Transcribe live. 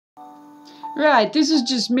Right, this is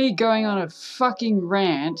just me going on a fucking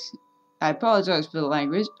rant. I apologize for the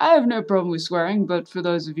language. I have no problem with swearing, but for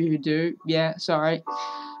those of you who do, yeah, sorry.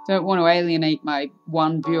 Don't want to alienate my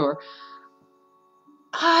one viewer.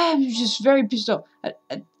 I am just very pissed off.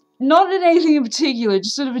 Not at anything in particular,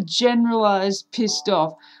 just sort of a generalized pissed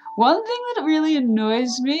off. One thing that really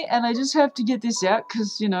annoys me, and I just have to get this out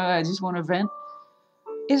because, you know, I just want to vent,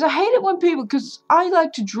 is I hate it when people, because I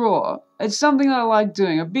like to draw. It's something that I like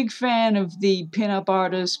doing. I'm a big fan of the pin-up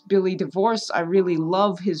artist Billy DeVorce. I really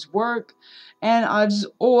love his work, and I've just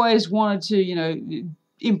always wanted to, you know,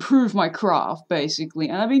 improve my craft, basically.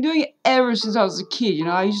 And I've been doing it ever since I was a kid, you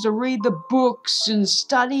know. I used to read the books and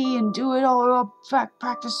study and do it all,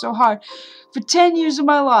 practice so hard for 10 years of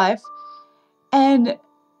my life, and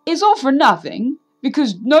it's all for nothing.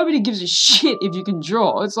 Because nobody gives a shit if you can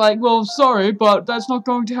draw. It's like, well, sorry, but that's not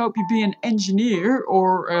going to help you be an engineer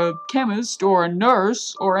or a chemist or a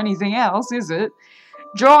nurse or anything else, is it?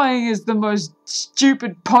 Drawing is the most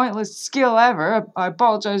stupid, pointless skill ever. I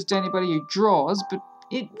apologize to anybody who draws, but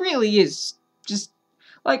it really is just,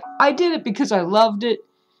 like, I did it because I loved it,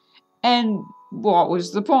 and what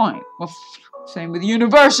was the point? Well, same with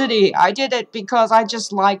university. I did it because I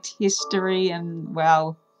just liked history and,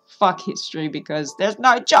 well, fuck history because there's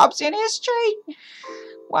no jobs in history.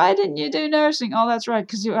 Why didn't you do nursing? Oh, that's right,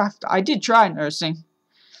 because I did try nursing.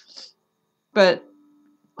 But,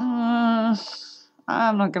 I'm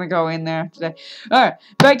not going to go in there today. Alright,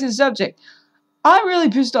 back to the subject. I'm really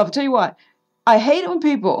pissed off. I'll tell you what. I hate it when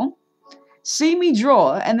people see me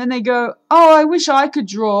draw and then they go, oh, I wish I could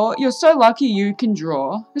draw. You're so lucky you can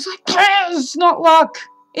draw. It's like, it's not luck.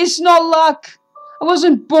 It's not luck. I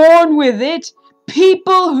wasn't born with it.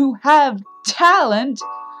 People who have talent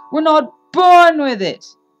were not born with it.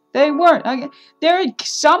 They weren't. There are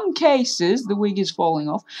some cases, the wig is falling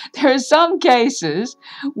off, there are some cases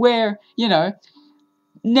where, you know,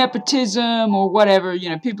 nepotism or whatever, you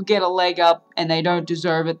know, people get a leg up and they don't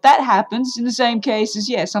deserve it. That happens in the same cases.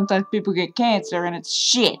 Yeah, sometimes people get cancer and it's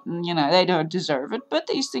shit and, you know, they don't deserve it. But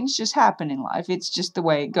these things just happen in life. It's just the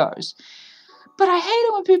way it goes. But I hate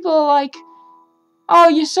it when people are like, oh,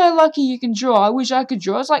 you're so lucky you can draw. I wish I could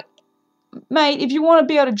draw. It's like, mate, if you want to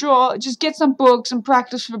be able to draw, just get some books and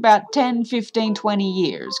practice for about 10, 15, 20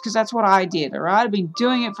 years. Because that's what I did, alright? I've been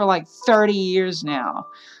doing it for like 30 years now.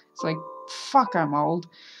 It's like, fuck, I'm old.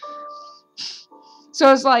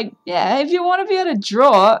 So it's like, yeah, if you want to be able to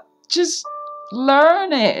draw, just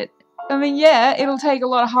learn it. I mean, yeah, it'll take a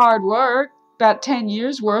lot of hard work. About 10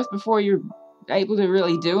 years worth before you're able to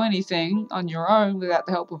really do anything on your own without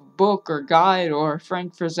the help of a book or guide or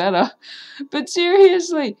Frank Frazetta. But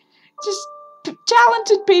seriously, just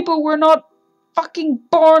talented people were not fucking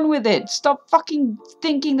born with it. Stop fucking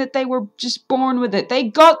thinking that they were just born with it. They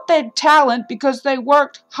got their talent because they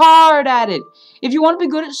worked hard at it. If you want to be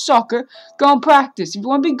good at soccer, go and practice. If you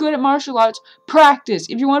want to be good at martial arts, practice.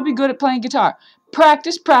 If you want to be good at playing guitar,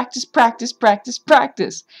 practice, practice, practice, practice,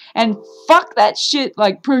 practice. And fuck that shit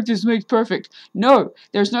like practice makes perfect. No,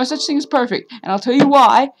 there's no such thing as perfect. And I'll tell you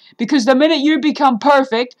why. Because the minute you become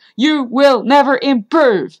perfect, you will never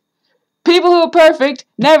improve. People who are perfect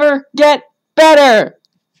never get better.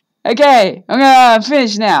 Okay, I'm gonna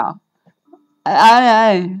finish now.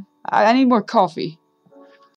 I need more coffee.